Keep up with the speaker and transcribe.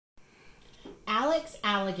Alex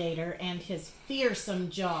Alligator and his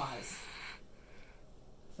Fearsome Jaws,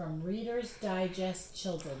 from Reader's Digest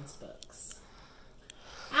Children's Books.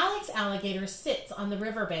 Alex Alligator sits on the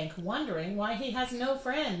riverbank wondering why he has no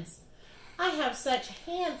friends. I have such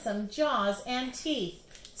handsome jaws and teeth.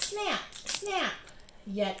 Snap, snap.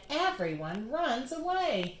 Yet everyone runs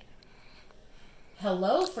away.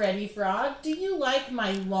 Hello, Freddy Frog. Do you like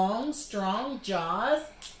my long, strong jaws?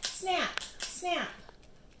 Snap, snap.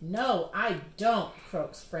 No, I don't,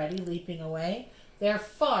 croaks Freddy, leaping away. They're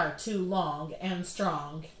far too long and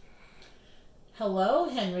strong. Hello,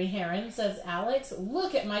 Henry Heron, says Alex.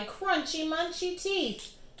 Look at my crunchy, munchy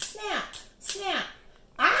teeth. Snap, snap.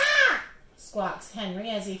 Ah! Squawks Henry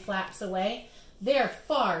as he flaps away. They're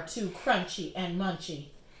far too crunchy and munchy.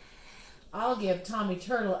 I'll give Tommy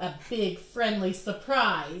Turtle a big, friendly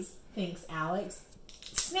surprise, thinks Alex.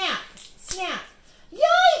 Snap, snap.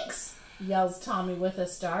 Yikes! Yells Tommy with a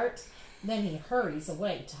start. Then he hurries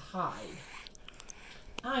away to hide.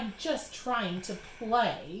 I'm just trying to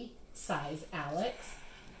play, sighs Alex.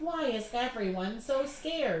 Why is everyone so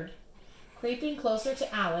scared? Creeping closer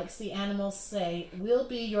to Alex, the animals say, we'll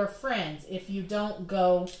be your friends if you don't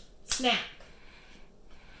go snap.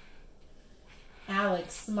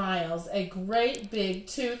 Alex smiles, a great big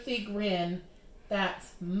toothy grin.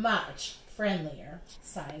 That's much friendlier,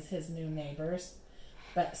 sighs his new neighbors.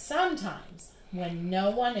 But sometimes, when no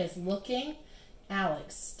one is looking,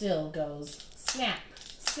 Alex still goes snap,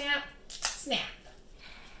 snap, snap.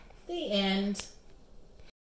 The end.